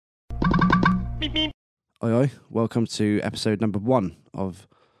Oi, oi. Welcome to episode number 1 of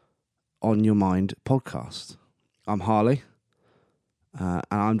On Your Mind podcast. I'm Harley, and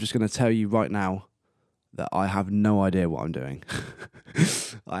I'm just going to tell you right now that I have no idea what I'm doing.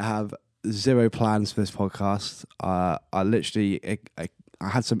 I have zero plans for this podcast. I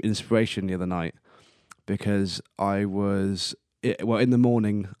had some inspiration the other night because in the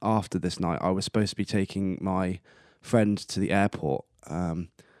morning after this night, I was supposed to be taking my friend to the airport.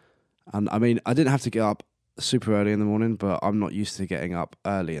 And I mean, I didn't have to get up super early in the morning, but I'm not used to getting up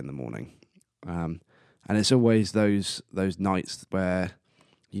early in the morning. And it's always those nights where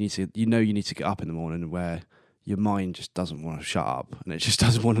you need to get up in the morning where your mind just doesn't want to shut up and it just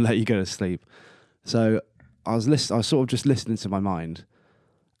doesn't want to let you go to sleep. So I was sort of just listening to my mind,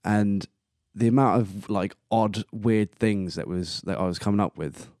 and the amount of like odd, weird things that I was coming up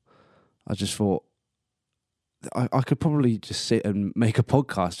with, I just thought I could probably just sit and make a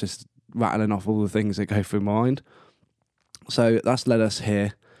podcast just rattling off all the things that go through my mind. So that's led us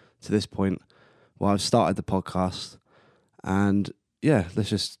here to this point where I've started the podcast, and yeah, let's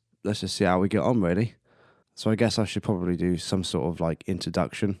just see how we get on, really. So I guess I should probably do some sort of like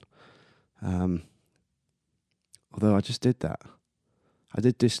introduction. Although I just did that. I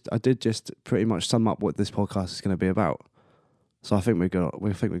did just pretty much sum up what this podcast is going to be about. So I think we're good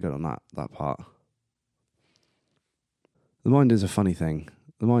on that part. The mind is a funny thing.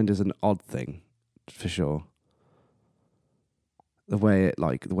 The mind is an odd thing, for sure. The way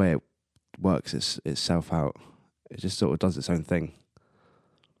it works itself out, it just sort of does its own thing.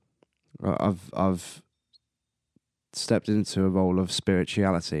 I've stepped into a role of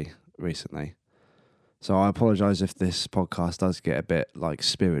spirituality recently, so I apologise if this podcast does get a bit like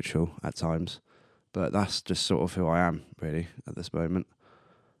spiritual at times, but that's just sort of who I am really at this moment.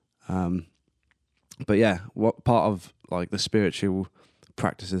 But yeah, what part of like the spiritual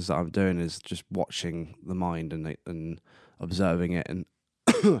practices that I'm doing is just watching the mind and observing it and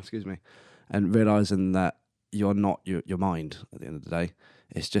excuse me, and realizing that you're not your mind at the end of the day.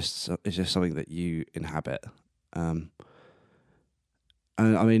 It's just something that you inhabit. And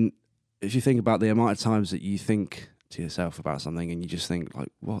I mean, if you think about the amount of times that you think to yourself about something and you just think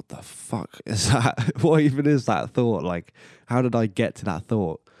like, what the fuck is that? What even is that thought? Like, how did I get to that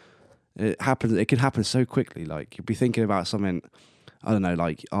thought? It can happen so quickly. Like, you'd be thinking about something, I don't know,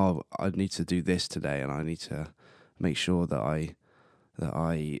 like, oh, I need to do this today and I need to make sure that I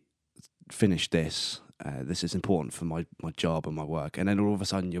finish this. This is important for my job and my work. And then all of a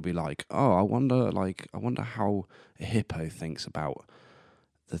sudden you'll be like, oh, I wonder how a hippo thinks about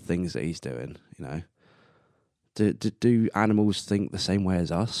the things that he's doing, you know? Do animals think the same way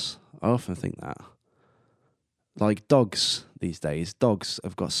as us? I often think that. Like dogs these days, dogs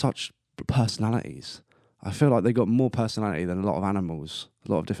have got such personalities. I feel like they've got more personality than a lot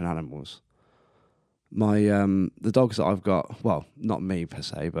of different animals. The dogs that I've got, well, not me per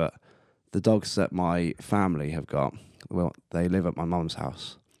se, but the dogs that my family have got, well, they live at my mum's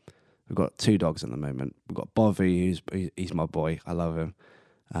house. We've got 2 dogs at the moment. We've got Bovy, he's my boy, I love him.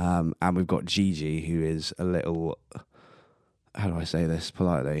 And we've got Gigi, who is a little, how do I say this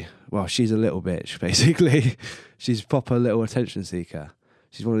politely? Well, she's a little bitch, basically. She's proper little attention seeker.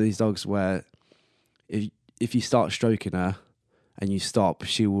 She's one of these dogs where if you start stroking her and you stop,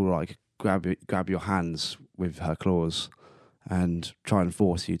 she will like grab your hands with her claws and try and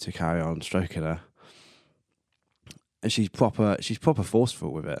force you to carry on stroking her. And she's proper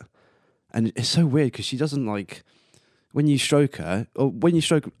forceful with it. And it's so weird because she doesn't like, when you stroke her, or when you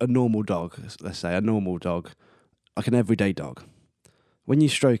stroke a normal dog, let's say a normal dog, like an everyday dog, when you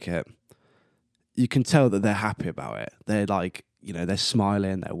stroke it, you can tell that they're happy about it. They're like, you know, they're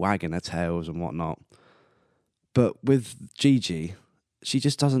smiling, they're wagging their tails and whatnot. But with Gigi, she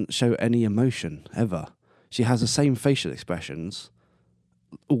just doesn't show any emotion ever. She has the same facial expressions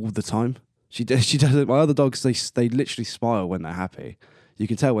all the time. She doesn't. My other dogs, they literally smile when they're happy. You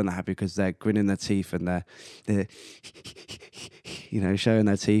can tell when they're happy because they're grinning their teeth and they're you know, showing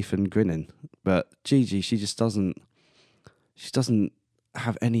their teeth and grinning. But Gigi, she doesn't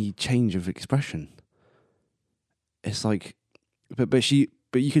have any change of expression. It's like, but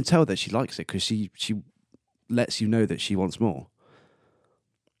you can tell that she likes it because she lets you know that she wants more.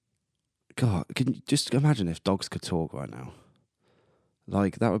 God, can you just imagine if dogs could talk right now?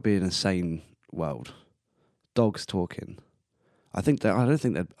 Like, that would be an insane world. Dogs talking. I don't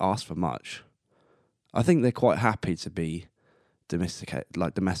think they'd ask for much. I think they're quite happy to be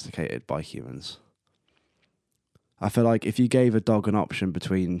domesticated by humans. I feel like if you gave a dog an option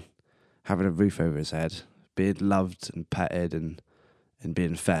between having a roof over his head, being loved and petted and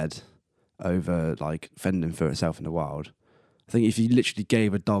being fed, over like fending for itself in the wild, I think if you literally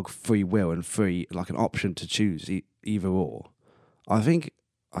gave a dog free will and like an option to choose either or, I think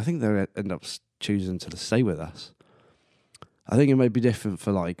they'll end up choosing to stay with us. I think it may be different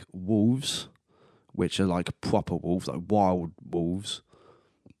for like wolves, which are like proper wolves, like wild wolves.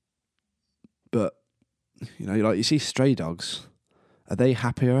 But like you see stray dogs, are they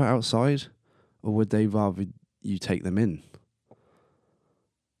happier outside, or would they rather you take them in?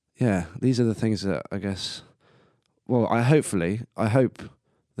 Yeah, these are the things that I guess. Well, I hope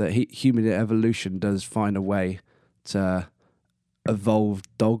that human evolution does find a way to evolve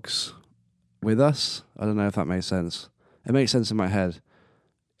dogs with us. I don't know if that makes sense. It makes sense in my head.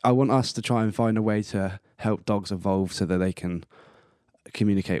 I want us to try and find a way to help dogs evolve so that they can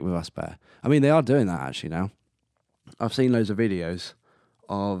communicate with us better. I mean, they are doing that actually now. I've seen loads of videos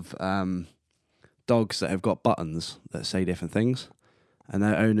of dogs that have got buttons that say different things, and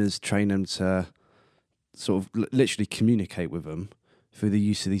their owners train them to sort of literally communicate with them through the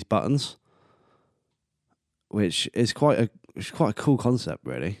use of these buttons, which is quite a cool concept,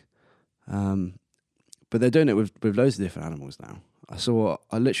 really. But they're doing it with loads of different animals now.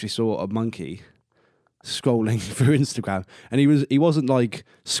 I literally saw a monkey scrolling through Instagram, and he wasn't like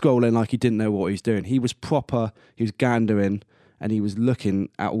scrolling like he didn't know what he was doing. He was gandering, and he was looking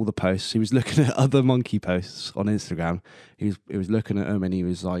at all the posts. He was looking at other monkey posts on Instagram. He was looking at them, and he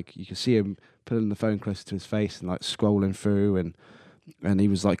was like, you could see him putting the phone closer to his face and like scrolling through, and he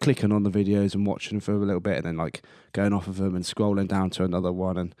was like clicking on the videos and watching them for a little bit, and then like going off of them and scrolling down to another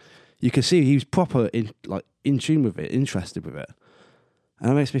one, and you could see he was proper in tune with it, interested with it. And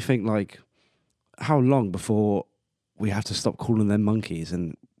it makes me think, like, how long before we have to stop calling them monkeys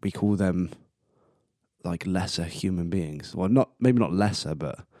and we call them like lesser human beings? Well, maybe not lesser,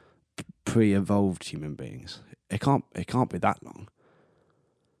 but pre-evolved human beings. It can't be that long,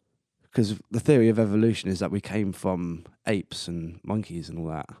 because the theory of evolution is that we came from apes and monkeys and all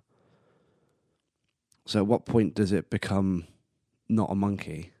that. So at what point does it become not a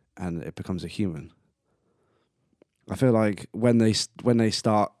monkey and it becomes a human? I feel like when they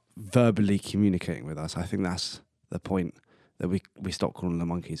start verbally communicating with us, I think that's the point that we stop calling them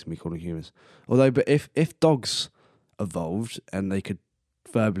monkeys and we call them humans. Although, but if dogs evolved and they could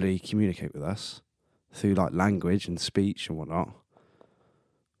verbally communicate with us through like language and speech and whatnot,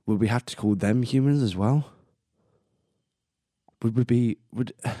 would we have to call them humans as well?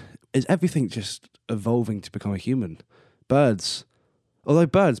 Is everything just evolving to become a human? Parrots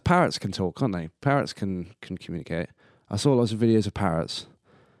can talk, can't they? Parrots can communicate. I saw lots of videos of parrots,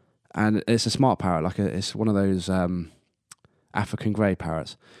 and it's a smart parrot, it's one of those African grey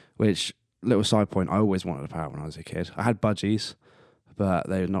parrots, which, little side point, I always wanted a parrot when I was a kid. I had budgies, but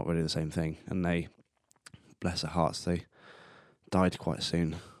they're not really the same thing, and they, bless their hearts, they died quite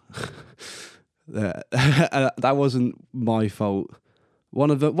soon. That wasn't my fault.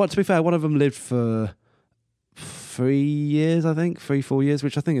 To be fair, one of them lived for 3 years, I think, 4 years,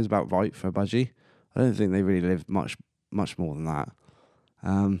 which I think is about right for a budgie. I don't think they really lived much more than that.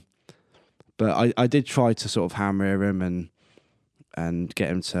 But I did try to sort of hammer him and get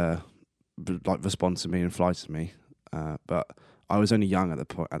him to like respond to me and fly to me. But I was only young at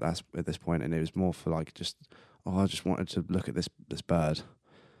this point, and it was more for like I just wanted to look at this bird.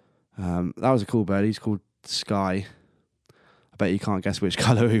 That was a cool bird. He's called Sky. I bet you can't guess which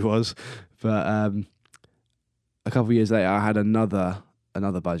colour he was. But a couple of years later, I had another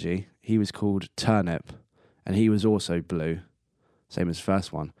budgie. He was called Turnip, and he was also blue, same as the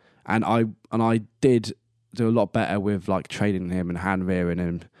first one. And I did do a lot better with like training him and hand rearing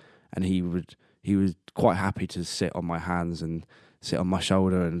him, and he was quite happy to sit on my hands and sit on my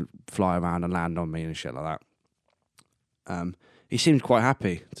shoulder and fly around and land on me and shit like that. He seemed quite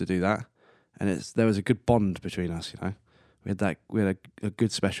happy to do that, and there was a good bond between us. We had a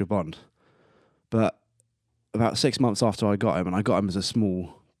good special bond. But about 6 months after I got him, and I got him as a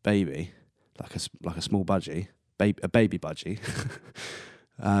small baby, like a small budgie, a baby budgie.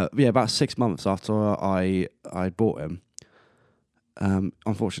 About 6 months after I bought him,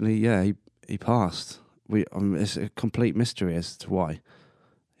 unfortunately, he passed. It's a complete mystery as to why.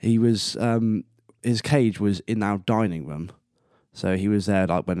 He was his cage was in our dining room, so he was there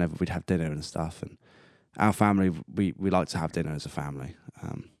like whenever we'd have dinner and stuff. And our family, we like to have dinner as a family.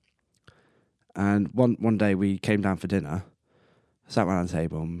 And one day we came down for dinner, sat around the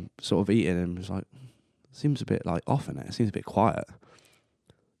table and sort of eating, and was like, seems a bit like off in it. It seems a bit quiet.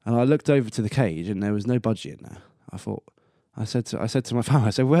 And I looked over to the cage, and there was no budgie in there. I said to my family,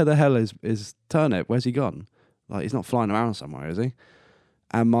 I said, "Where the hell is Turnip? Where's he gone? Like, he's not flying around somewhere, is he?"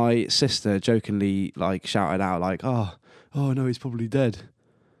 And my sister jokingly like shouted out like, "Oh no, he's probably dead."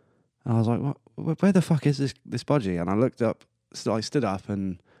 And I was like, "What? Where the fuck is this budgie?" And I looked up stood up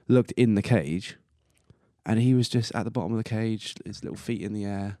and looked in the cage, and he was just at the bottom of the cage, his little feet in the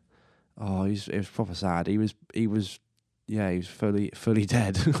air. Oh, it was proper sad. He was fully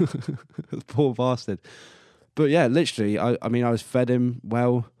dead. Poor bastard. But yeah, literally, I mean, I was fed him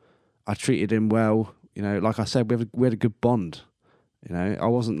well. I treated him well. You know, like I said, we had a good bond. You know, I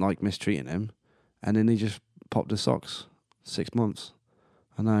wasn't like mistreating him. And then he just popped his socks. 6 months.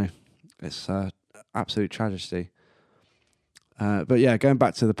 I know. It's absolute tragedy. But yeah, going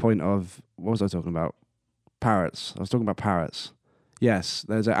back to the point of, what was I talking about? Parrots. I was talking about parrots. Yes,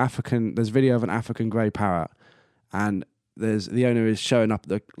 there's a video of an African grey parrot, and the owner is showing up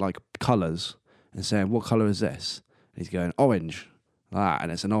the like colours and saying, "What colour is this?" And he's going, "Orange," like that,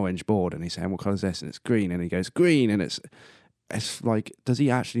 and it's an orange board, and he's saying, "What colour is this?" And it's green, and he goes, "Green," and it's like, does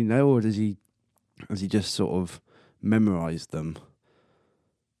he actually know, or has he just sort of memorised them?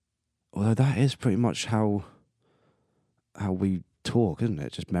 Although that is pretty much how we talk, isn't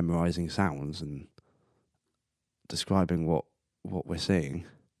it? Just memorising sounds and describing what we're seeing.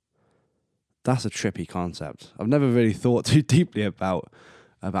 That's a trippy concept. I've never really thought too deeply about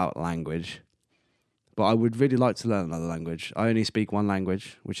language, but I would really like to learn another language. I only speak one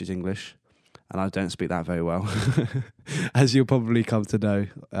language, which is English, and I don't speak that very well, as you'll probably come to know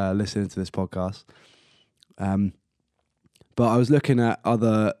listening to this podcast. But I was looking at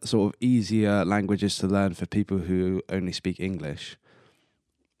other sort of easier languages to learn for people who only speak English,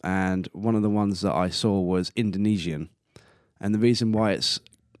 and one of the ones that I saw was Indonesian. And the reason why it's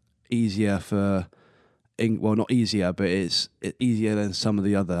easier well, not easier, but it's easier than some of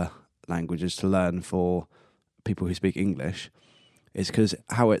the other languages to learn for people who speak English is because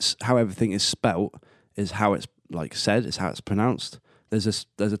how everything is spelt is how it's like said, is how it's pronounced. There's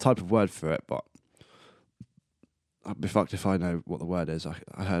a type of word for it, but I'd be fucked if I know what the word is.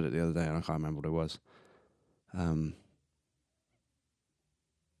 I heard it the other day and I can't remember what it was.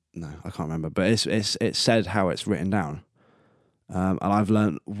 No, I can't remember. But it's said how it's written down. And I've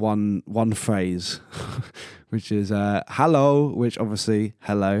learnt one phrase, which is hello, which obviously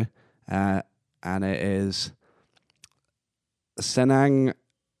hello, and it is senang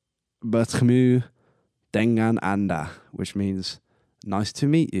bertemu dengan Anda, which means nice to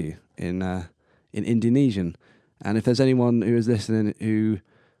meet you in Indonesian. And if there's anyone who is listening who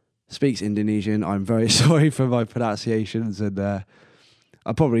speaks Indonesian, I'm very sorry for my pronunciations, and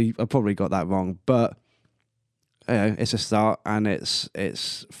I probably got that wrong, but you know, it's a start, and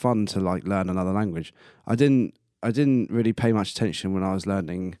it's fun to like learn another language. I didn't really pay much attention when I was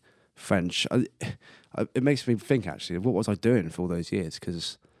learning French. It makes me think actually, what was I doing for all those years?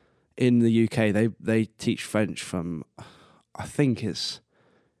 Because in the UK they teach French from, I think it's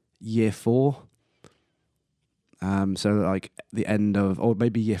year 4. So like the end of, or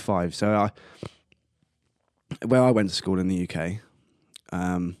maybe year 5. So where I went to school in the UK,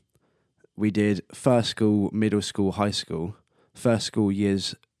 we did first school, middle school, high school. First school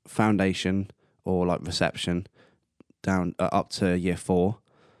years foundation or like reception down up to year 4,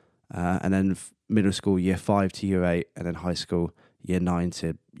 and then middle school year 5 to year 8, and then high school year 9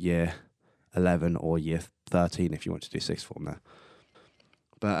 to year 11 or year 13 if you want to do sixth form there.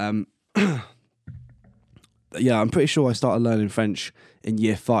 But yeah, I'm pretty sure I started learning French in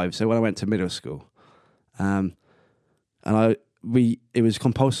year 5. So when I went to middle school, and it was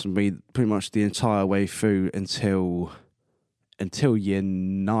compulsory pretty much the entire way through until year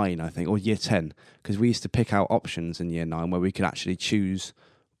 9, I think, or year 10, because we used to pick out options in year 9 where we could actually choose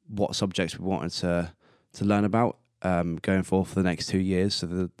what subjects we wanted to learn about going forward for the next 2 years, so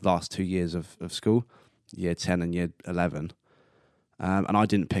the last 2 years of school, year 10 and year 11. And I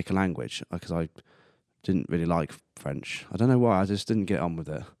didn't pick a language because I didn't really like French. I don't know why, I just didn't get on with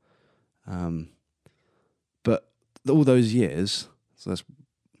it. But all those years, so that's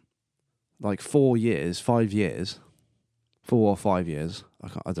like 4 years, 5 years, 4 or 5 years.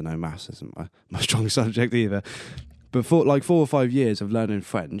 I don't know, maths isn't my strong subject either. But for like 4 or 5 years of learning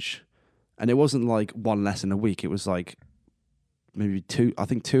French, and it wasn't like one lesson a week. It was like maybe 2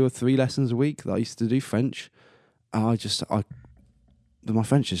 or 3 lessons a week that I used to do French. And my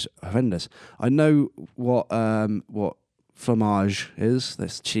French is horrendous. I know what fromage is.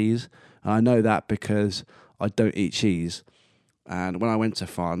 That's cheese. And I know that because I don't eat cheese. And when I went to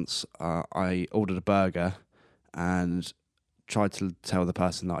France, I ordered a burger and tried to tell the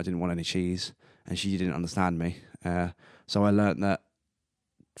person that I didn't want any cheese, and she didn't understand me. So I learnt that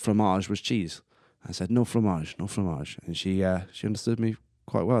fromage was cheese. I said, no fromage, no fromage. And she understood me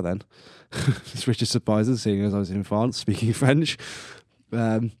quite well then. Which is surprising, seeing as I was in France speaking French.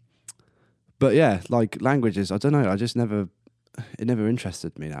 But yeah, like languages, I don't know, it never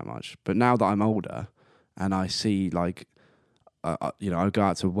interested me that much. But now that I'm older and I see like I go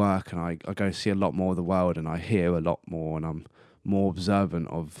out to work and I go see a lot more of the world, and I hear a lot more, and I'm more observant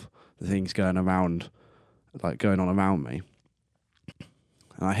of the things going on around me.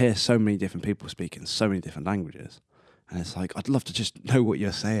 And I hear so many different people speaking so many different languages. And it's like, I'd love to just know what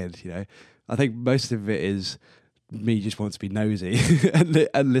you're saying, I think most of it is me just want to be nosy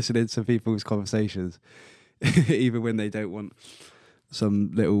and listening to people's conversations, even when they don't want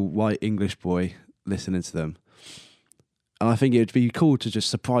some little white English boy listening to them. And I think it would be cool to just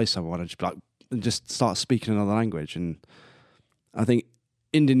surprise someone and just start speaking another language. And I think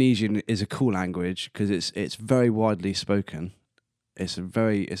Indonesian is a cool language because it's very widely spoken. It's a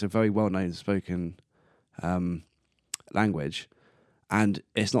very well known spoken language, and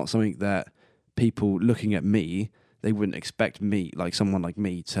it's not something that people looking at me, they wouldn't expect me, like someone like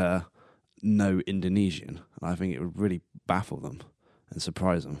me, to know Indonesian. And I think it would really baffle them and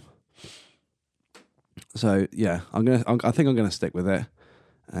surprise them. So yeah, I think I'm gonna stick with it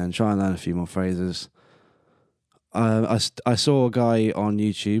and try and learn a few more phrases. I saw a guy on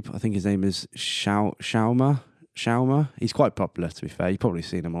YouTube. I think his name is Shauma. He's quite popular, to be fair. You've probably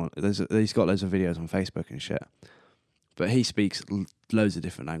seen him on. He's got loads of videos on Facebook and shit. But he speaks loads of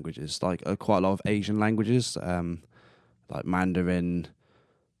different languages, like quite a lot of Asian languages, like Mandarin.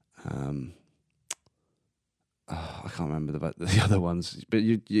 I can't remember the other ones, but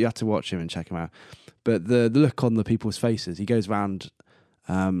you have to watch him and check him out. But the look on the people's faces, he goes around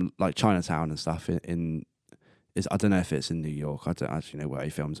like Chinatown and stuff I don't know if it's in New York. I don't actually know where he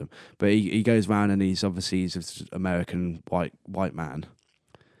films them. But he goes around and he's an American white man.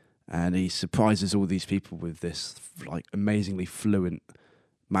 And he surprises all these people with this like amazingly fluent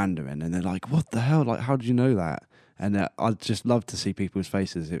Mandarin. And they're like, what the hell? Like, how did you know that? And I'd just love to see people's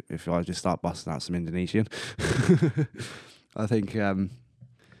faces if I just start busting out some Indonesian. I think, I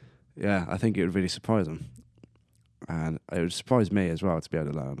think it would really surprise them. And it would surprise me as well to be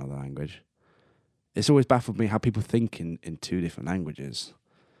able to learn another language. It's always baffled me how people think in two different languages.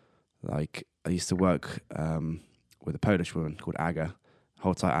 Like, I used to work with a Polish woman called Aga.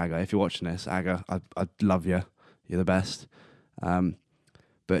 Hold tight, Aga. If you're watching this, Aga, I love you. You're the best. But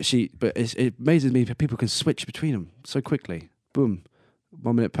it amazes me that people can switch between them so quickly. Boom.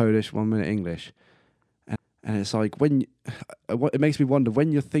 1 minute Polish, 1 minute English. And it's like, it makes me wonder,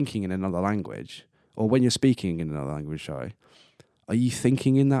 when you're thinking in another language, or when you're speaking in another language, sorry, are you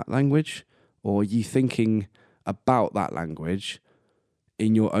thinking in that language? Or are you thinking about that language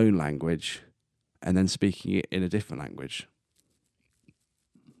in your own language and then speaking it in a different language?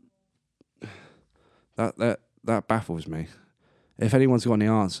 That baffles me. If anyone's got any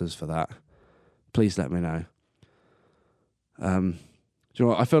answers for that, please let me know. Do you know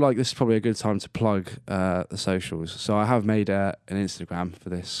what? I feel like this is probably a good time to plug the socials. So I have made an Instagram for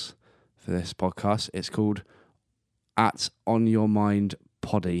this podcast. It's called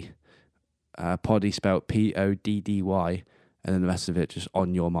 @OnYourMindPoddy. Poddy spelled Poddy, and then the rest of it just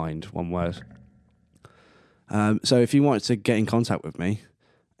on your mind, one word. So if you want to get in contact with me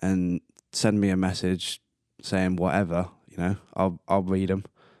and send me a message saying whatever, I'll read them.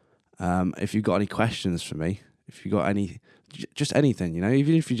 If you've got any questions for me, if you've got just anything,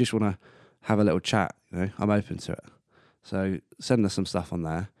 even if you just want to have a little chat, I'm open to it. So send us some stuff on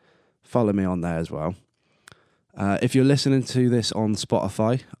there. Follow me on there as well. If you're listening to this on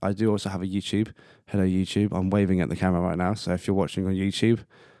Spotify, I do also have a YouTube. Hello, YouTube. I'm waving at the camera right now. So if you're watching on YouTube,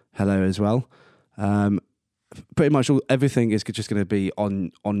 hello as well. Pretty much everything is just going to be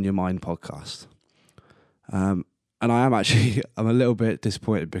on Your Mind podcast. And I'm a little bit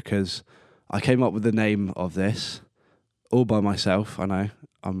disappointed because I came up with the name of this all by myself. I know.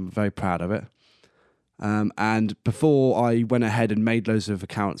 I'm very proud of it. And before I went ahead and made loads of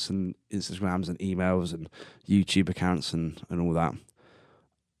accounts and Instagrams and emails and YouTube accounts and all that,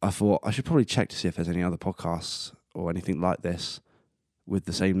 I thought I should probably check to see if there's any other podcasts or anything like this with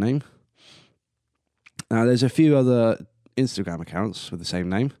the same name. Now, there's a few other Instagram accounts with the same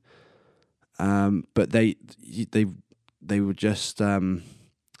name, but they were just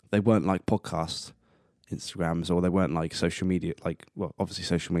they weren't like podcast Instagrams, or they weren't like social media, obviously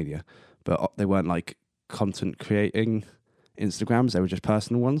social media, but they weren't like content creating Instagrams. They were just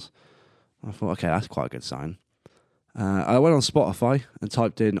personal ones. I thought, okay, that's quite a good sign. I went on Spotify and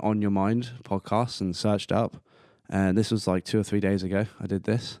typed in On Your Mind podcast and searched it up. And this was like 2 or 3 days ago I did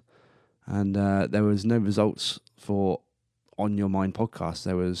this. And there was no results for On Your Mind podcast.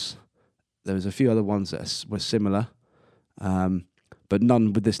 There was a few other ones that were similar, but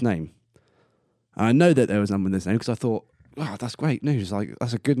none with this name. And I know that there was none with this name because I thought, wow, that's great news. Like,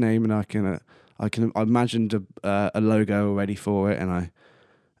 that's a good name, and I imagined a logo already for it, and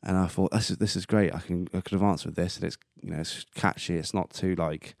And I thought this is great. I could advance with this, and it's it's catchy. It's not too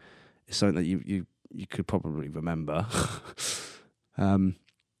like it's something that you could probably remember. But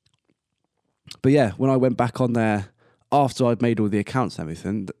yeah, when I went back on there after I'd made all the accounts and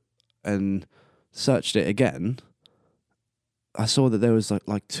everything and searched it again, I saw that there was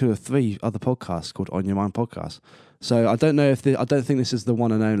like 2 or 3 other podcasts called On Your Mind Podcast. So I don't know if I don't think this is the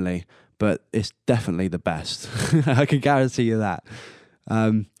one and only, but it's definitely the best. I can guarantee you that.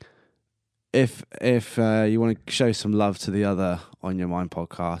 If you want to show some love to the other On Your Mind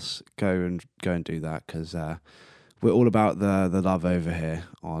podcasts, go and do that, because we're all about the love over here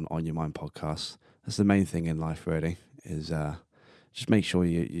on Your Mind podcast. That's the main thing in life, really, is just make sure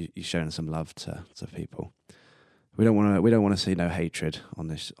you're showing some love to people. We don't want to see no hatred on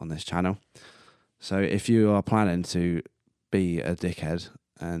this channel. So if you are planning to be a dickhead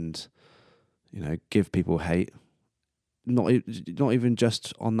and give people hate, not even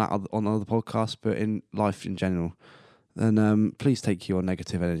just on other podcasts, but in life in general, then please take your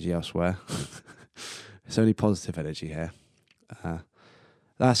negative energy elsewhere. It's only positive energy here.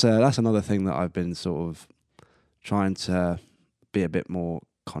 That's another thing that I've been sort of trying to be a bit more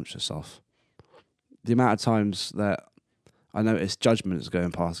conscious of. The amount of times that I notice judgments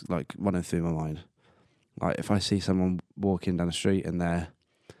going past, like running through my mind. Like if I see someone walking down the street and they're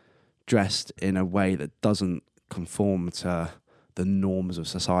dressed in a way that doesn't conform to the norms of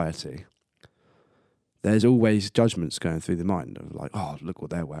society, there's always judgments going through the mind of like, oh, look what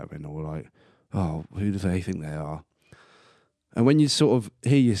they're wearing, or like, oh, who do they think they are? And when you sort of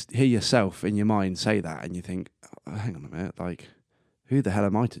hear yourself in your mind say that, and you think, oh, hang on a minute, like, who the hell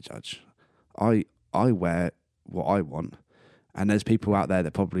am I to judge? I wear what I want, and there's people out there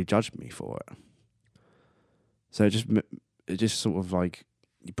that probably judge me for it. So it just sort of like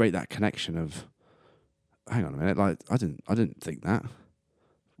you break that connection of, hang on a minute, like I didn't think that.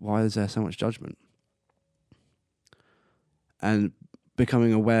 Why is there so much judgment? And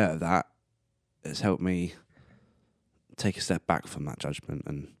becoming aware of that has helped me take a step back from that judgment.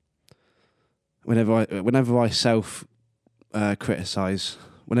 And whenever I self criticize,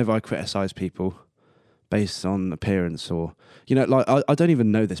 whenever I criticize people based on appearance, or like I don't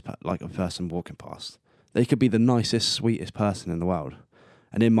even know this like a person walking past. They could be the nicest, sweetest person in the world,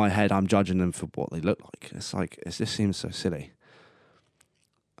 and in my head, I'm judging them for what they look like. It's like it just seems so silly.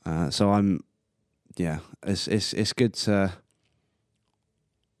 So it's good to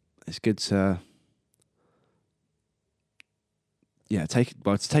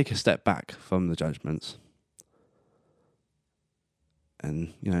take a step back from the judgments,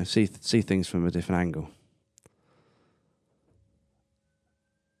 and see things from a different angle.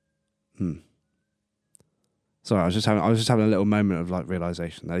 Sorry, I was just having a little moment of like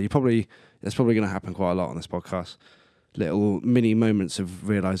realization there. That's probably going to happen quite a lot on this podcast. Little mini moments of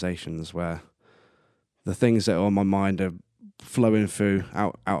realizations where the things that are on my mind are flowing through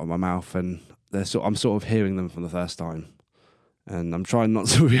out of my mouth, and I'm sort of hearing them for the first time, and I'm trying not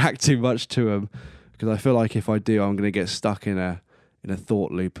to react too much to them, because I feel like if I do, I'm going to get stuck in a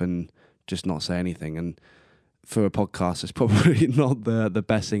thought loop and just not say anything. And for a podcast, it's probably not the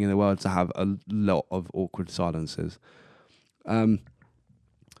best thing in the world to have a lot of awkward silences. I'm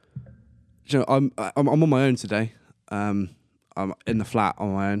on my own today. I'm in the flat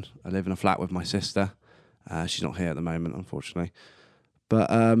on my own. I live in a flat with my sister. She's not here at the moment, unfortunately. But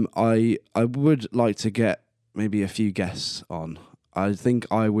I would like to get maybe a few guests on. I think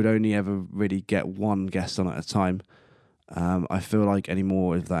I would only ever really get one guest on at a time. I feel like any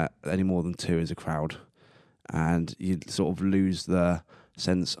more than 2 is a crowd, and you sort of lose the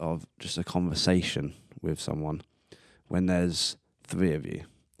sense of just a conversation with someone when there's 3 of you.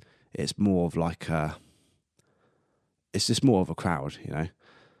 It's more of like it's just more of a crowd,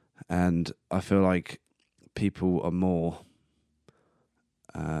 and I feel like people are more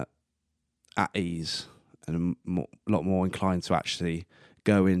at ease and a lot more inclined to actually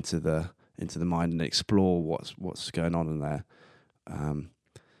go into the mind and explore what's going on in there.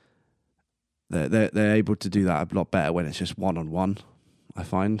 They're able to do that a lot better when it's just one-on-one, I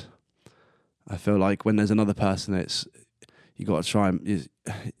find. I feel like when there's another person, you got to try and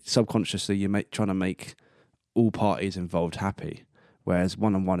subconsciously you're trying to make all parties involved happy, whereas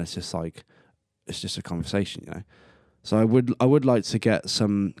one-on-one it's just like it's just a conversation, So I would like to get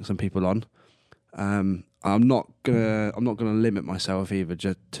some people on. I'm not gonna limit myself either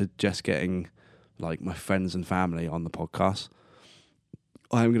to just getting like my friends and family on the podcast.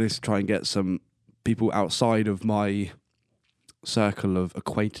 I'm going to try and get some people outside of my circle of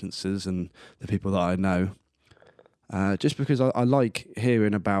acquaintances and the people that I know, just because I like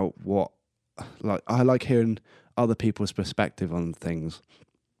hearing about I like hearing other people's perspective on things.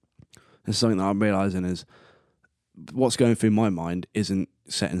 It's something that I'm realising is what's going through my mind isn't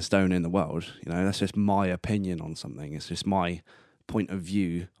set in stone in the world. You know, that's just my opinion on something. It's just my point of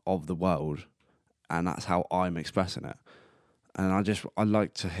view of the world, and that's how I'm expressing it. And I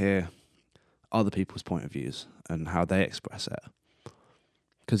like to hear other people's point of views and how they express it,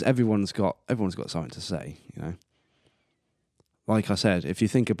 because everyone's got something to say. You know, like I said, if you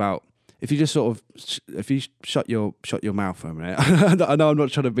just sort of if you shut your mouth for a minute. I know I'm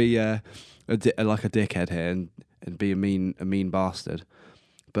not trying to be like a dickhead here and be a mean bastard,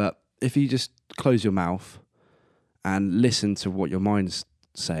 but if you just close your mouth and listen to what your mind's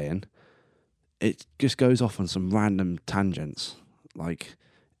saying, it just goes off on some random tangents, like,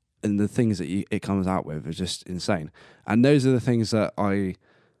 and the things that it comes out with are just insane. And those are the things that I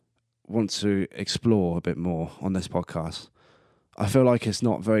want to explore a bit more on this podcast. I feel like it's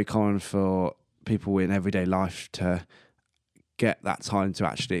not very common for people in everyday life to get that time to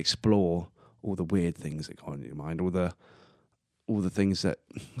actually explore all the weird things that go on in your mind, all the things that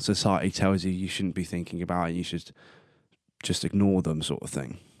society tells you shouldn't be thinking about and you should just ignore them, sort of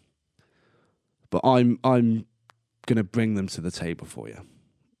thing. But I'm gonna bring them to the table for you,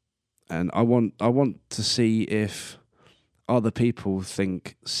 and I want to see if other people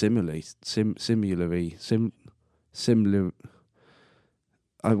think similarly.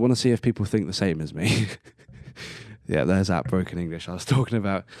 I want to see if people think the same as me. Yeah, there's that broken English I was talking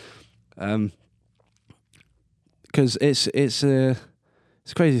about. Because it's a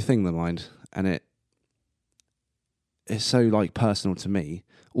crazy thing, the mind, and it's so like personal to me.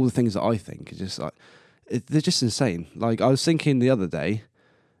 All the things that I think are just like they're just insane. Like, I was thinking the other day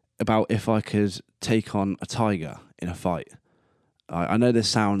about if I could take on a tiger in a fight. I know this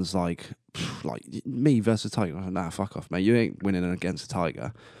sounds like me versus a tiger. Nah, fuck off, mate. You ain't winning against a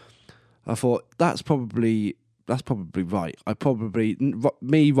tiger. I thought that's probably right.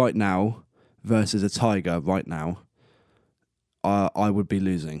 Me right now versus a tiger right now, I would be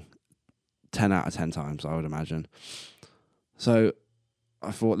losing 10 out of 10 times, I would imagine. So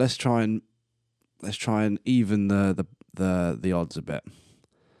I thought let's try and even the odds a bit.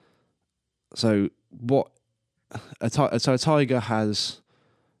 So a tiger has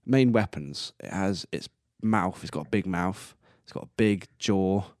main weapons. It has its mouth. It's got a big mouth. It's got a big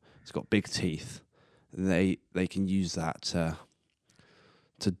jaw. It's got big teeth. They can use that to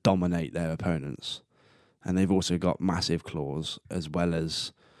dominate their opponents, and they've also got massive claws as well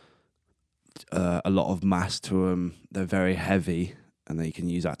as a lot of mass to them. They're very heavy, and they can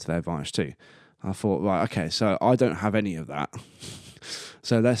use that to their advantage too. I thought, right, okay, so I don't have any of that,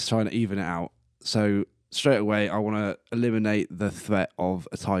 so let's try and even it out. So straight away, I want to eliminate the threat of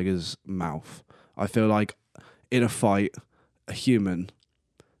a tiger's mouth. I feel like in a fight, a human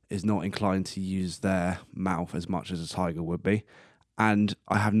is not inclined to use their mouth as much as a tiger would be. And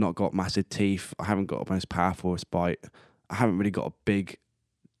I have not got massive teeth. I haven't got a most powerful bite. I haven't really got a big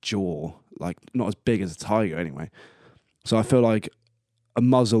jaw, like not as big as a tiger anyway. So I feel like a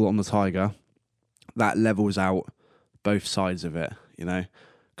muzzle on the tiger, that levels out both sides of it, you know?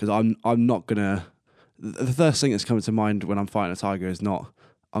 Because I'm not going to... The first thing that's coming to mind when I'm fighting a tiger is not,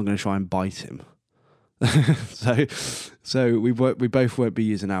 I'm going to try and bite him. So we both won't be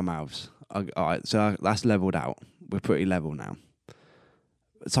using our mouths. All right, so that's leveled out. We're pretty level now.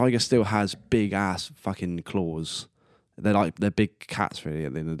 The tiger still has big ass fucking claws. They're big cats really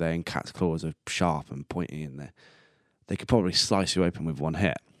at the end of the day, and cats' claws are sharp and pointy, and they could probably slice you open with one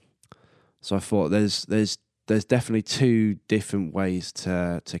hit. So I thought there's definitely two different ways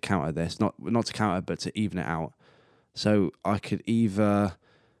to counter this. Not to counter, but to even it out. So I could either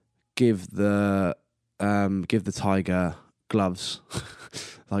give the tiger gloves,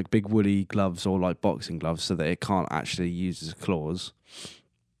 like big woolly gloves or like boxing gloves, so that it can't actually use its claws.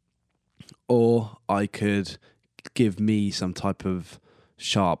 Or I could give me some type of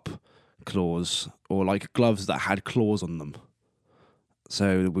sharp claws, or like gloves that had claws on them,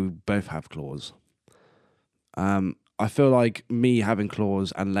 so we both have claws. I feel like me having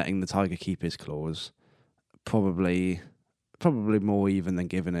claws and letting the tiger keep his claws probably more even than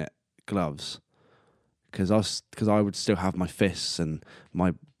giving it gloves, because I would still have my fists and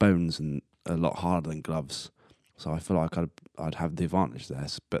my bones and a lot harder than gloves. So I feel like I'd have the advantage there,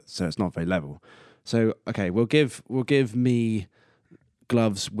 but so it's not very level. So okay, we'll give me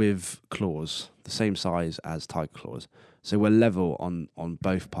gloves with claws, the same size as tiger claws. So we're level on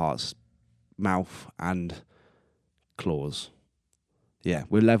both parts, mouth and claws. Yeah,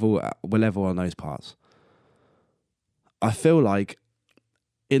 we're level on those parts. I feel like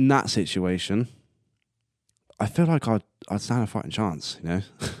in that situation, I feel like I'd stand a fighting chance, you know.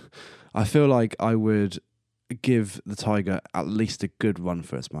 I feel like I would give the tiger at least a good run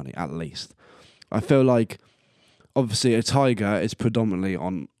for its money. At least, I feel like obviously a tiger is predominantly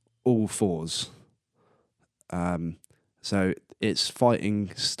on all fours, so its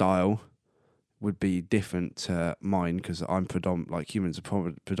fighting style would be different to mine because I'm like humans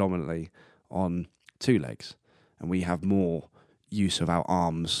are predominantly on two legs, and we have more use of our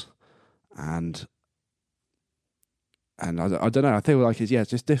arms and I don't know. I feel like it's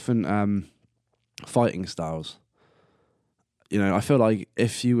just different fighting styles. I feel like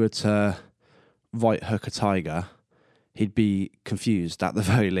if you were to right hook a tiger, he'd be confused at the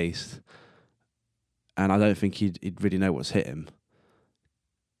very least, and I don't think he'd really know what's hit him.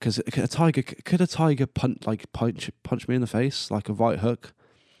 Because could a tiger punch me in the face like a right hook?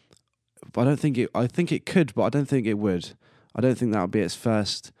 But I don't think it. I think it could, but I don't think it would. I don't think that would be its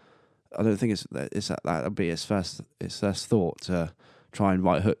first. I don't think that would be its first thought to try and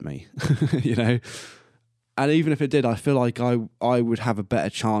right hook me. And even if it did, I feel like I would have a better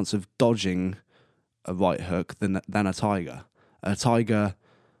chance of dodging a right hook than a tiger. A tiger.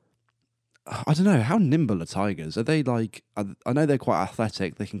 I don't know, how nimble are tigers? Are they like... I know they're quite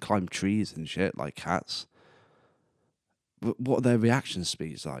athletic. They can climb trees and shit like cats. But what are their reaction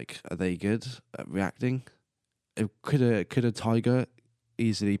speeds like? Are they good at reacting? Could a tiger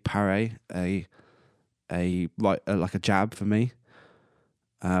easily parry a like a jab for me?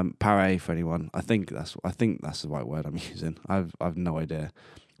 Parry for anyone? I think that's the right word I'm using. I've no idea,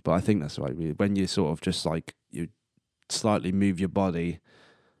 but I think that's the right word. When you sort of just like you slightly move your body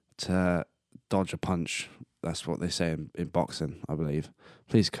to dodge a punch. That's what they say in boxing, I believe.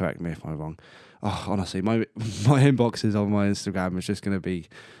 Please correct me if I'm wrong. Oh, honestly, my inboxes on my Instagram is just going to be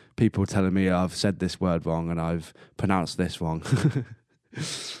people telling me I've said this word wrong and I've pronounced this wrong.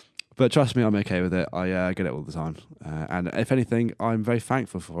 But trust me, I'm okay with it. I get it all the time. And if anything, I'm very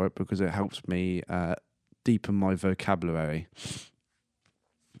thankful for it because it helps me deepen my vocabulary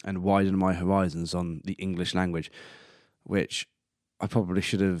and widen my horizons on the English language, which I probably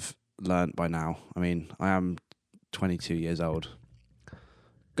should have learnt by now. I mean, I am 22 years old,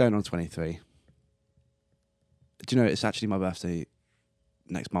 going on 23. Do you know it's actually my birthday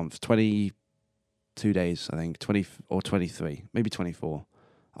next month? 22 days, I think, 20 or 23, maybe 24.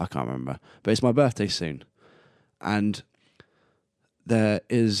 I can't remember, but it's my birthday soon, and there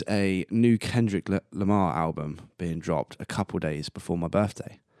is a new Kendrick Lamar album being dropped a couple days before my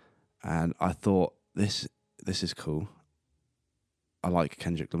birthday, and I thought this is cool. I like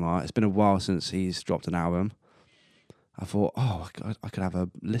Kendrick Lamar. It's been a while since he's dropped an album. I thought, I could have a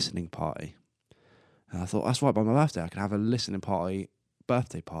listening party. And I thought, that's right, by my birthday, I could have a listening party,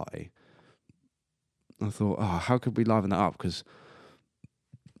 birthday party. I thought, how could we liven that up? Because,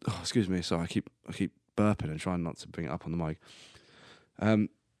 excuse me, sorry, I keep burping and trying not to bring it up on the mic. I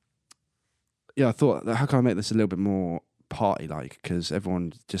thought, how can I make this a little bit more party-like? Because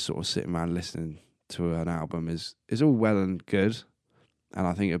everyone just sort of sitting around listening to an album is all well and good. And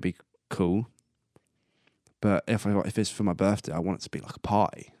I think it'd be cool, but if it's for my birthday, I want it to be like a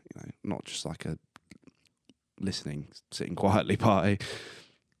party, not just like a sitting quietly party.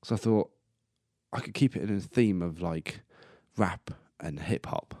 So I thought I could keep it in a theme of like rap and hip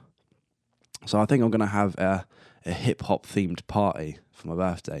hop. So I think I'm gonna have a hip hop themed party for my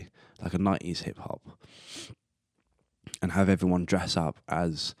birthday, like a 90s hip hop, and have everyone dress up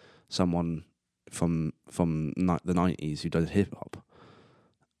as someone from the 90s who does hip hop.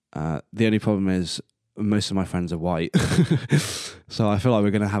 The only problem is most of my friends are white, so I feel like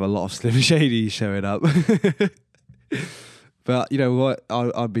we're going to have a lot of Slim Shady showing up. But you know what?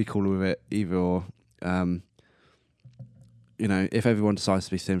 I'd be cool with it either or. If everyone decides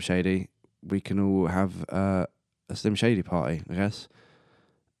to be Slim Shady, we can all have a Slim Shady party, I guess.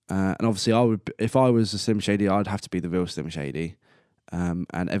 And obviously, if I was a Slim Shady, I'd have to be the real Slim Shady, and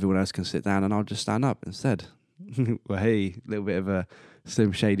everyone else can sit down, and I'll just stand up instead. Well, hey, a little bit of a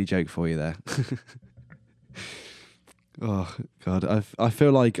Slim Shady joke for you there. Oh God, I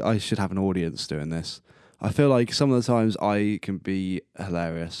feel like I should have an audience doing this. I feel like some of the times I can be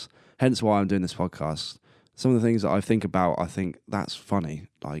hilarious. Hence why I'm doing this podcast. Some of the things that I think about, I think that's funny.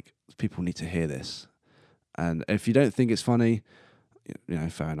 Like, people need to hear this. And if you don't think it's funny,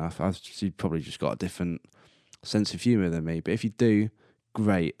 fair enough. You've probably just got a different sense of humour than me. But if you do,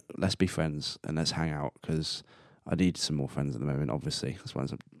 great. Let's be friends and let's hang out, because I need some more friends at the moment, obviously.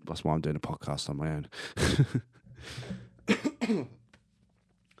 That's why I'm doing a podcast on my own.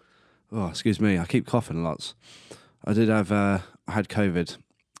 Oh, excuse me. I keep coughing lots. I had COVID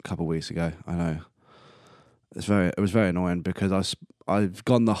a couple of weeks ago. I know. It was very annoying because I've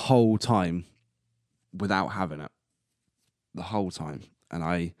gone the whole time without having it. The whole time. And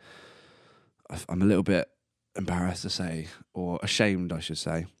I'm a little bit embarrassed to say, or ashamed, I should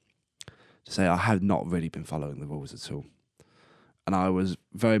say, to say I have not really been following the rules at all. And I was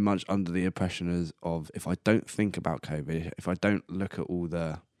very much under the impression of if I don't think about COVID, if I don't look at all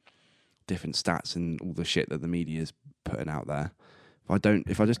the different stats and all the shit that the media is putting out there,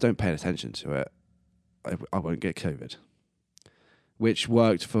 if I just don't pay attention to it, I won't get COVID. Which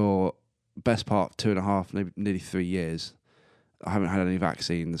worked for best part 2.5, maybe nearly 3 years. I haven't had any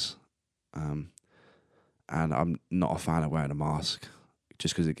vaccines, and I'm not a fan of wearing a mask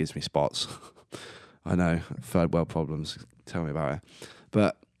just because it gives me spots. I know, third world problems. Tell me about it.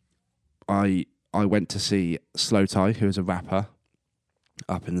 But I went to see Slow Tie, who is a rapper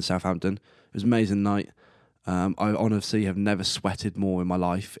up in Southampton. It was an amazing night. I honestly have never sweated more in my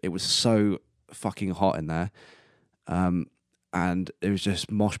life. It was so fucking hot in there. And it was just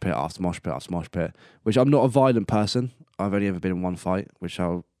mosh pit after mosh pit after mosh pit, which I'm not a violent person. I've only ever been in one fight, which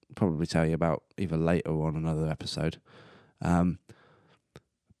I'll probably tell you about either later or on another episode.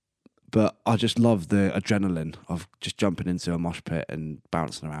 But I just love the adrenaline of just jumping into a mosh pit and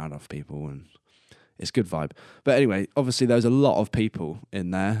bouncing around off people, and it's good vibe. But anyway, obviously there's a lot of people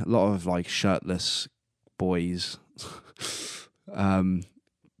in there, a lot of like shirtless boys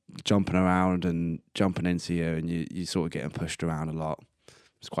jumping around and jumping into you, and you sort of getting pushed around a lot.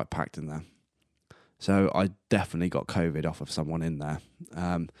 It's quite packed in there. So I definitely got COVID off of someone in there.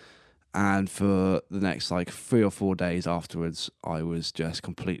 And for the next like 3 or 4 days afterwards, I was just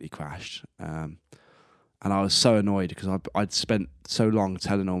completely crashed. And I was so annoyed because I'd spent so long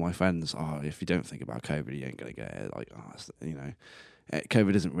telling all my friends, oh, if you don't think about COVID, you ain't going to get it. Like,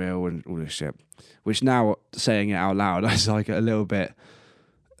 COVID isn't real and all this shit. Which now, saying it out loud, it's like it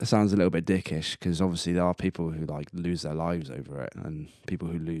sounds a little bit dickish, because obviously there are people who like lose their lives over it, and people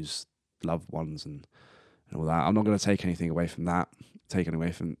who lose loved ones and all that. I'm not going to take anything away from that. Not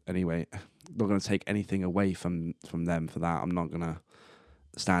going to take anything away from them for that. I'm not going to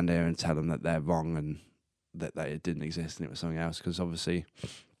stand here and tell them that they're wrong and that it didn't exist and it was something else, because obviously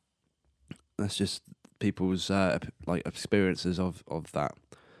that's just people's like experiences of that.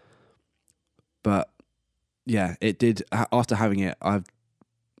 But yeah, it did. After having it, I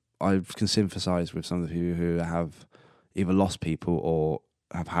can sympathise with some of you who have either lost people or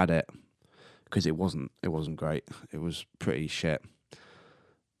have had it, because it wasn't great. It was pretty shit.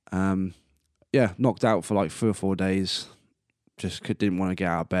 Knocked out for like 3 or 4 days. Just didn't want to get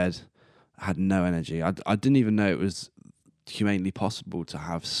out of bed. I had no energy. I didn't even know it was humanly possible to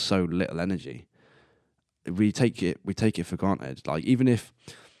have so little energy. We take it for granted. Like, even if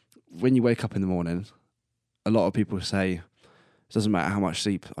when you wake up in the morning, a lot of people say it doesn't matter how much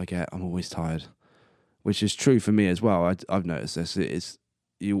sleep I get, I'm always tired, which is true for me as well. I've noticed this.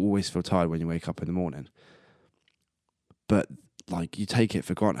 You always feel tired when you wake up in the morning, but like, you take it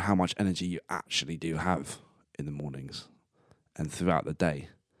for granted how much energy you actually do have in the mornings and throughout the day.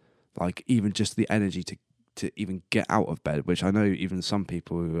 Like, even just the energy to even get out of bed, which I know even some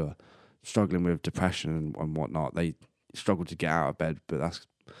people who are struggling with depression and whatnot, they struggle to get out of bed, but that's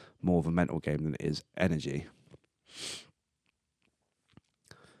more of a mental game than it is energy.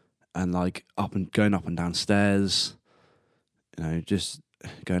 And like going up and down stairs, just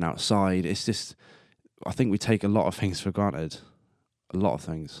going outside. It's just, I think we take a lot of things for granted. A lot of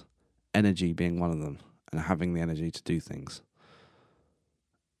things. Energy being one of them, and having the energy to do things.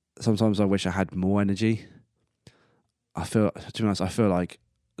 Sometimes I wish I had more energy. To be honest, I feel like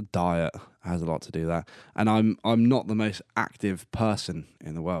diet has a lot to do with that. And I'm not the most active person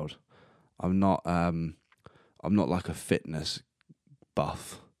in the world. I'm not like a fitness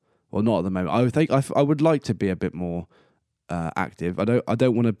buff. Well, not at the moment. I would think I would like to be a bit more active. I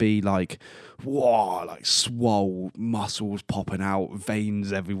don't want to be like, whoa, like swole, muscles popping out,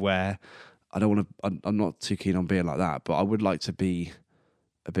 veins everywhere. I don't want to. I'm not too keen on being like that. But I would like to be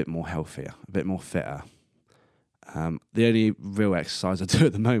a bit more healthier, a bit more fitter. The only real exercise I do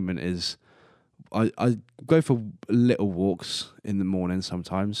at the moment is I go for little walks in the morning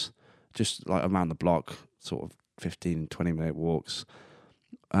sometimes, just like around the block, sort of 15, 20-minute walks.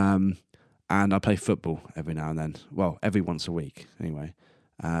 And I play football every now and then. Well, every once a week anyway,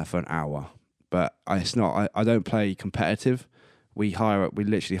 for an hour. But I don't play competitive. We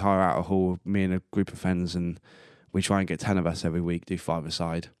literally hire out a hall, me and a group of friends, and we try and get 10 of us every week, do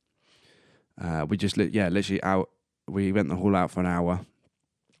 5-a-side. We just literally out. We rent the hall out for an hour,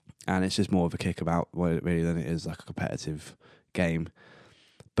 and it's just more of a kickabout really than it is like a competitive game.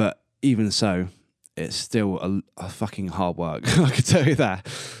 But even so, it's still a fucking hard work. I can tell you that.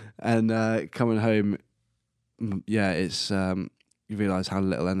 And coming home, it's you realise how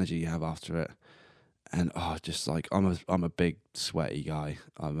little energy you have after it. And just like I'm a big sweaty guy.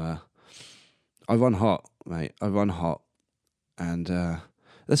 I run hot. mate. I run hot, and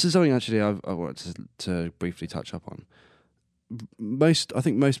this is something actually I wanted to briefly touch up on. I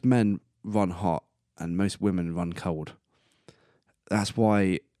think most men run hot, and most women run cold. That's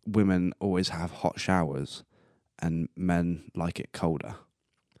why women always have hot showers, and men like it colder.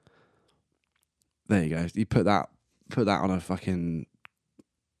 There you go. You put that on a fucking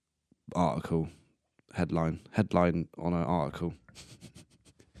article, headline on an article.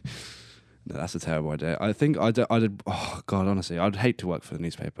 No, that's a terrible idea. I think I did. Oh God, honestly, I'd hate to work for the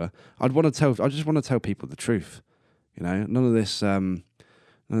newspaper. I just want to tell people the truth. You know, none of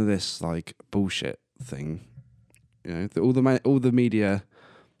this like bullshit thing. You know, all the media.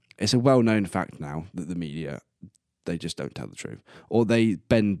 It's a well-known fact now that the media, they just don't tell the truth, or they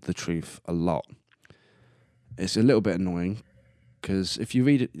bend the truth a lot. It's a little bit annoying because if you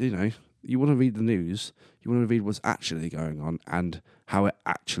read it, you know, you want to read the news, you want to read what's actually going on and how it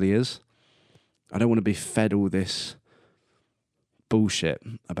actually is. I don't want to be fed all this bullshit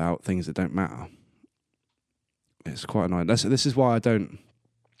about things that don't matter. It's quite annoying. This is why I don't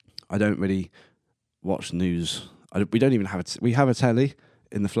really watch news. We don't even have we have a telly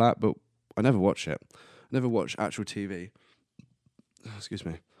in the flat, but I never watch it. I never watch actual TV. Excuse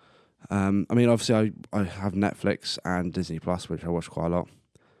me. I mean, obviously, I have Netflix and Disney Plus, which I watch quite a lot.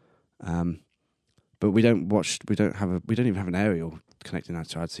 But we don't even have an aerial connecting that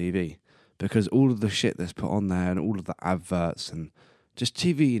to our TV because all of the shit that's put on there and all of the adverts and just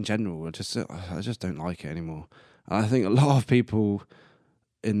TV in general, I just don't like it anymore. And I think a lot of people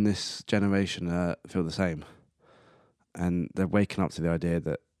in this generation feel the same, and they're waking up to the idea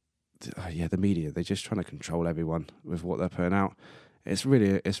that the media, they're just trying to control everyone with what they're putting out. It's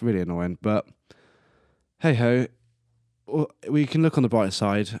really annoying, but hey ho, we can look on the bright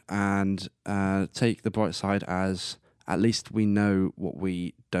side and take the bright side as at least we know what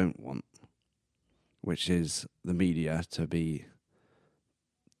we don't want, which is the media to be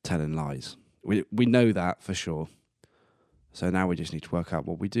telling lies. We know that for sure. So now we just need to work out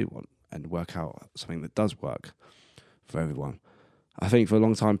what we do want and work out something that does work for everyone. I think for a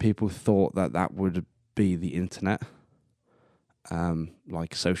long time people thought that would be the internet,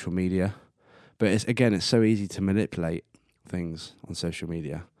 like social media. But it's so easy to manipulate things on social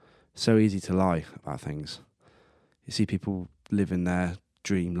media. So easy to lie about things. You see people living their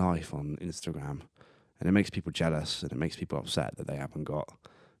dream life on Instagram, and it makes people jealous and it makes people upset that they haven't got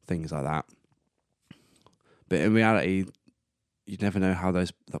things like that. But in reality, you never know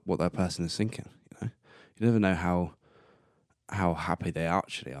what that person is thinking. You know, you never know how happy they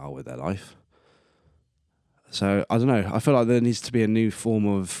actually are with their life. So I don't know. I feel like there needs to be a new form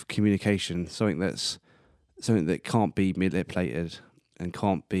of communication, something that can't be manipulated and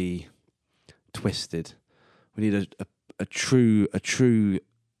can't be twisted. We need a true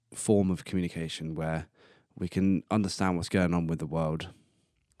form of communication where we can understand what's going on with the world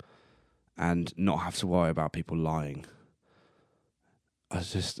and not have to worry about people lying.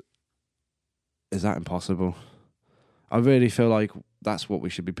 Is that impossible? I really feel like that's what we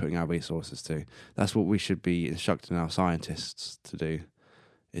should be putting our resources to. That's what we should be instructing our scientists to do,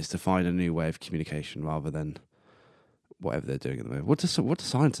 is to find a new way of communication rather than whatever they're doing at the moment. What do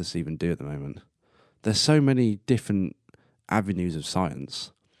scientists even do at the moment? There's so many different avenues of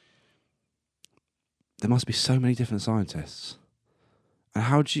science. There must be so many different scientists. And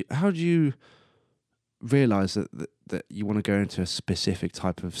how do you realise that you want to go into a specific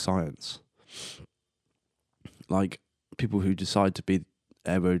type of science? Like people who decide to be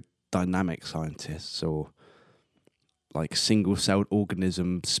aerodynamic scientists or like single-celled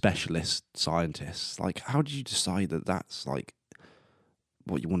organism specialist scientists. Like, how do you decide that that's like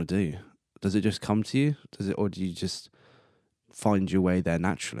what you want to do? Does it just come to you? Or do you just find your way there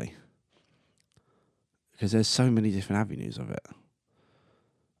naturally? Because there's so many different avenues of it.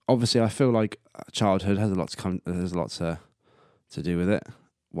 Obviously, I feel like childhood has a lot to do with it.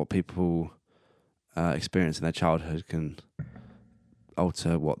 What people experience in their childhood can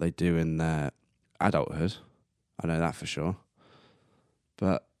alter what they do in their adulthood. I know that for sure.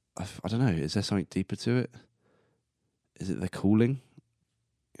 But I don't know. Is there something deeper to it? Is it their calling?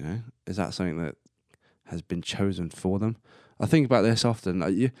 You know, is that something that has been chosen for them? I think about this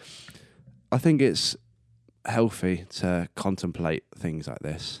often. I think it's healthy to contemplate things like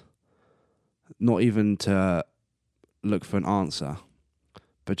this. Not even to look for an answer,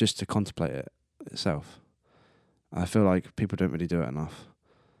 but just to contemplate it itself. I feel like people don't really do it enough.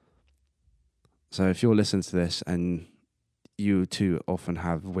 So if you're listening to this and you too often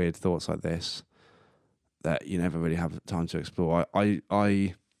have weird thoughts like this that you never really have time to explore,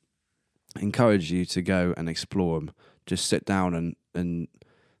 I encourage you to go and explore them. Just sit down and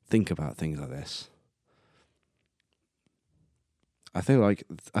think about things like this. I feel like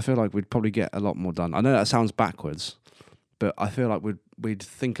we'd probably get a lot more done. I know that sounds backwards, but I feel like we'd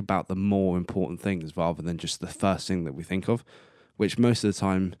think about the more important things rather than just the first thing that we think of, which most of the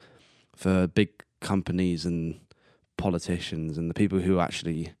time for big companies and politicians and the people who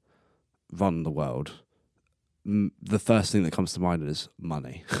actually run the world, the first thing that comes to mind is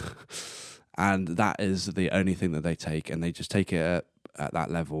money. And that is the only thing that they take, and they just take it at that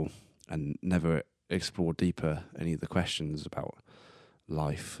level and never explore deeper any of the questions about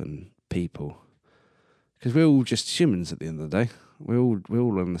life and people. Because we're all just humans at the end of the day. We're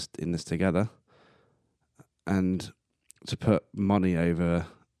all in this together. And to put money over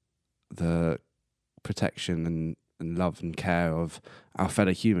the protection and love and care of our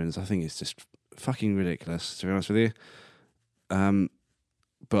fellow humans, I think it's just fucking ridiculous, to be honest with you.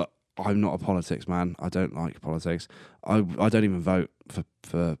 But I'm not a politics man. I don't like politics. I don't even vote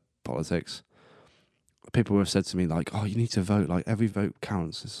for politics. People have said to me like, "Oh, you need to vote. Like every vote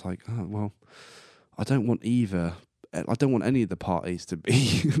counts." It's like, oh well, I don't want either. I don't want any of the parties to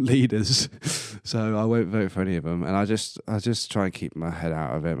be leaders, so I won't vote for any of them. And I just try and keep my head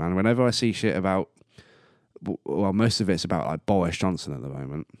out of it, man. Whenever I see shit about, well, most of it's about like Boris Johnson at the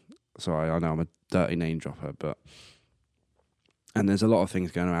moment. Sorry, I know I'm a dirty name dropper, and there's a lot of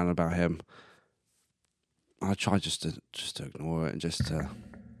things going around about him. I try just to ignore it and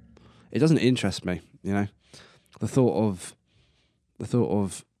it doesn't interest me, you know. The thought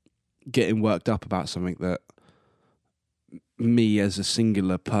of getting worked up about something that me as a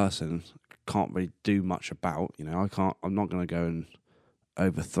singular person can't really do much about, you know. I'm not going to go and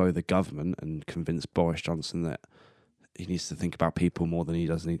overthrow the government and convince Boris Johnson that he needs to think about people more than he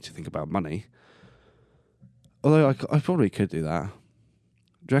does need to think about money. Although I probably could do that.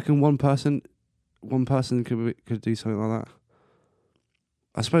 Do you reckon one person could do something like that?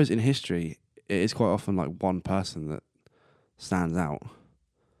 I suppose in history it is quite often like one person that stands out,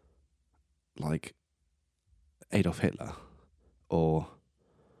 like Adolf Hitler, or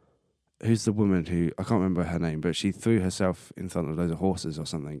who's the woman who, I can't remember her name, but she threw herself in front of loads of horses or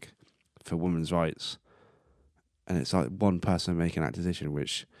something for women's rights. And it's like one person making that decision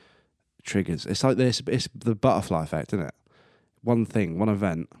which triggers. It's like this. It's the butterfly effect, isn't it? One thing, one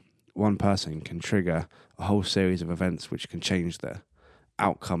event, one person can trigger a whole series of events which can change the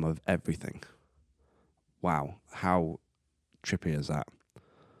outcome of everything. Wow, how trippy is that?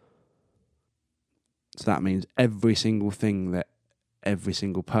 So that means every single thing that every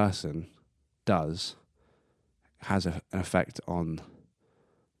single person does has an effect on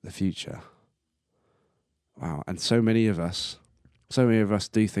the future. Wow, and so many of us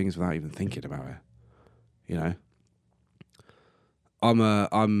do things without even thinking about it. You know,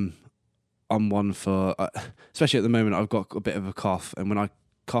 I'm one for, especially at the moment. I've got a bit of a cough, and when I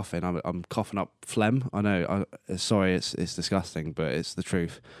cough in, I'm coughing up phlegm. I know. Sorry, it's disgusting, but it's the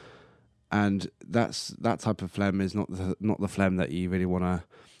truth. And that type of phlegm is not the phlegm that you really want to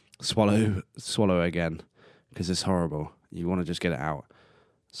swallow again, because it's horrible. You want to just get it out.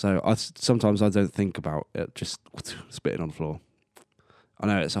 So sometimes I don't think about it, just spitting on the floor. I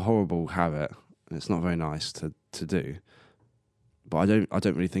know it's a horrible habit and it's not very nice to do, but I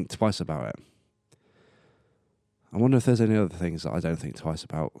don't really think twice about it. I wonder if there's any other things that I don't think twice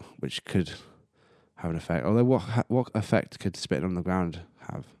about which could have an effect. Although what effect could spitting on the ground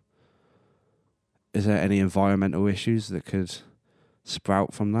have? Is there any environmental issues that could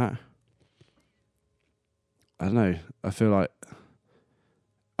sprout from that? I don't know. I feel like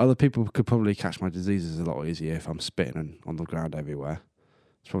other people could probably catch my diseases a lot easier if I'm spitting on the ground everywhere.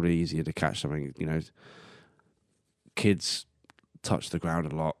 It's probably easier to catch something, you know. Kids touch the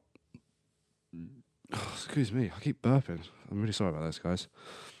ground a lot. Oh, excuse me, I keep burping. I'm really sorry about this, guys.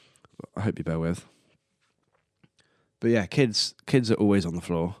 I hope you bear with. But yeah, kids are always on the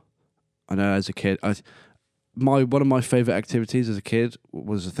floor. I know as a kid, one of my favourite activities as a kid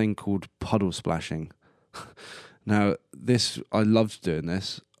was a thing called puddle splashing. Now, I loved doing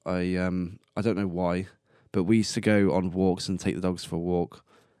this. I don't know why, but we used to go on walks and take the dogs for a walk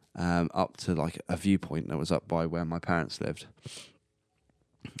up to like a viewpoint that was up by where my parents lived.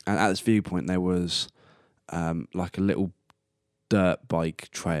 And at this viewpoint, there was like a little dirt bike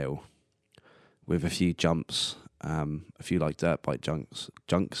trail with a few jumps, a few like dirt bike jumps.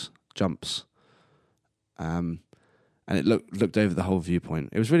 And it looked over the whole viewpoint.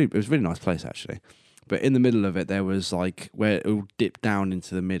 It was a really nice place actually. But in the middle of it, there was like where it all dipped down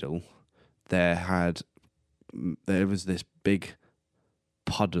into the middle. There was this big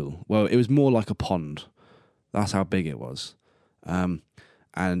puddle. Well, it was more like a pond. That's how big it was. And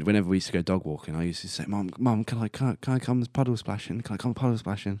whenever we used to go dog walking, I used to say, "Mum, can I come puddle splashing? Can I come puddle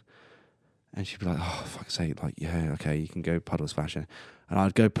splashing?" And she'd be like, "Oh, fuck's sake, like, yeah, okay, you can go puddle splashing." And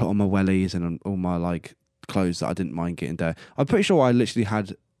I'd go put on my wellies and on all my like clothes that I didn't mind getting dirty. I'm pretty sure I literally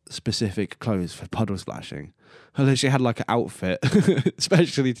had specific clothes for puddle splashing. I literally had like an outfit,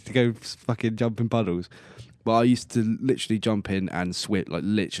 especially to go fucking jump in puddles. But I used to literally jump in and swim, like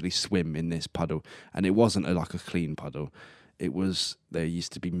literally swim in this puddle, and it wasn't like a clean puddle. There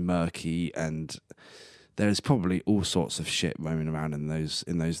used to be murky, and there's probably all sorts of shit roaming around in those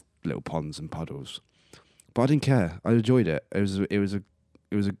little ponds and puddles. But I didn't care. I enjoyed it. It was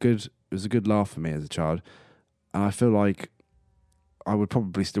a good laugh for me as a child, and I feel like I would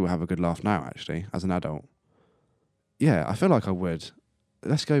probably still have a good laugh now, actually, as an adult. Yeah, I feel like I would.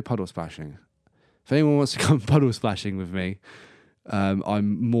 Let's go puddle splashing. If anyone wants to come puddle splashing with me,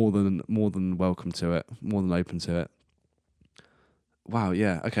 I'm more than welcome to it, more than open to it. Wow,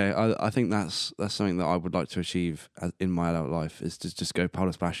 yeah, okay. I think that's something that I would like to achieve in my adult life, is to just go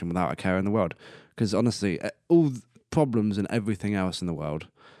puddle splashing without a care in the world. Because honestly, all problems and everything else in the world,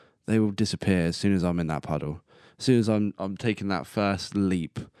 they will disappear as soon as I'm in that puddle. As soon as I'm taking that first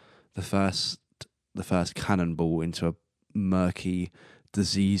leap, the first cannonball into a murky,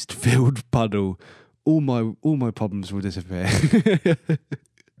 diseased-filled puddle, all my problems will disappear.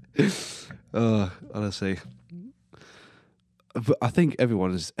 Oh, honestly. But I think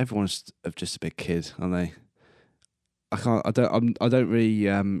everyone's just a big kid, aren't they? I don't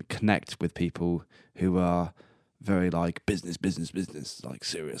really connect with people who are very like business, like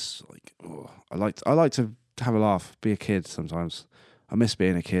serious. Like, oh, I like to have a laugh, be a kid sometimes. I miss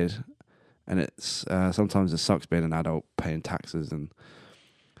being a kid, and it's sometimes it sucks being an adult, paying taxes and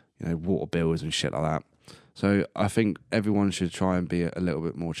water bills and shit like that. So I think everyone should try and be a little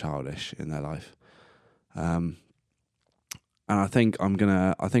bit more childish in their life. And I think I'm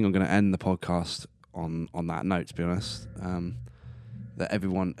gonna end the podcast on that note, to be honest. That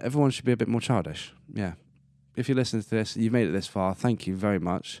everyone should be a bit more childish. Yeah. If you're listening to this, you've made it this far, thank you very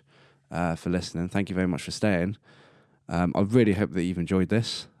much for listening. Thank you very much for staying. I really hope that you've enjoyed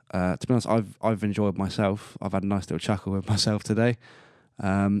this. To be honest, I've enjoyed myself. I've had a nice little chuckle with myself today.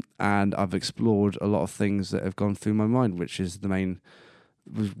 And I've explored a lot of things that have gone through my mind, which is the main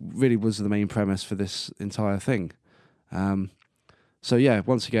premise for this entire thing. So yeah,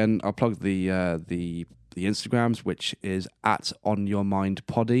 once again, I'll plug the Instagrams, which is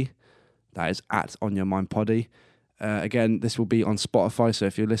 @onyourmindpoddy. That is @onyourmindpoddy. Again, this will be on Spotify, so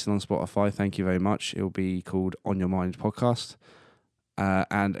if you're listening on Spotify, thank you very much. It will be called On Your Mind Podcast.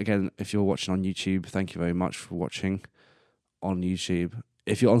 And again, if you're watching on YouTube, thank you very much for watching on YouTube.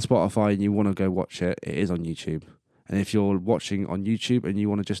 If you're on Spotify and you want to go watch it, it is on YouTube. And if you're watching on YouTube and you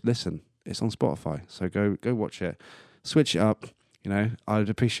want to just listen, it's on Spotify. So go watch it. Switch it up. I'd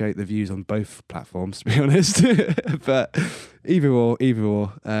appreciate the views on both platforms, to be honest. But either or.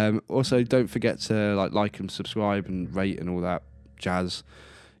 Also, don't forget to like and subscribe and rate and all that jazz.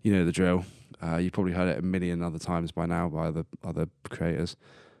 You know the drill. You probably heard it a million other times by now by the other creators.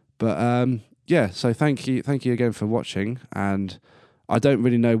 But yeah, so thank you again for watching. And I don't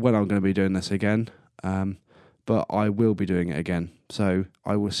really know when I'm going to be doing this again, but I will be doing it again. So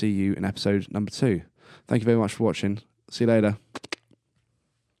I will see you in episode number 2. Thank you very much for watching. See you later.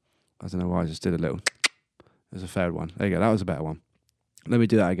 I don't know why I just did a little. There's a third one. There you go. That was a better one. Let me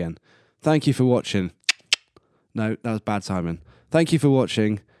do that again. Thank you for watching. No, that was bad timing. Thank you for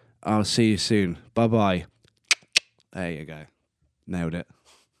watching. I'll see you soon. Bye-bye. There you go. Nailed it.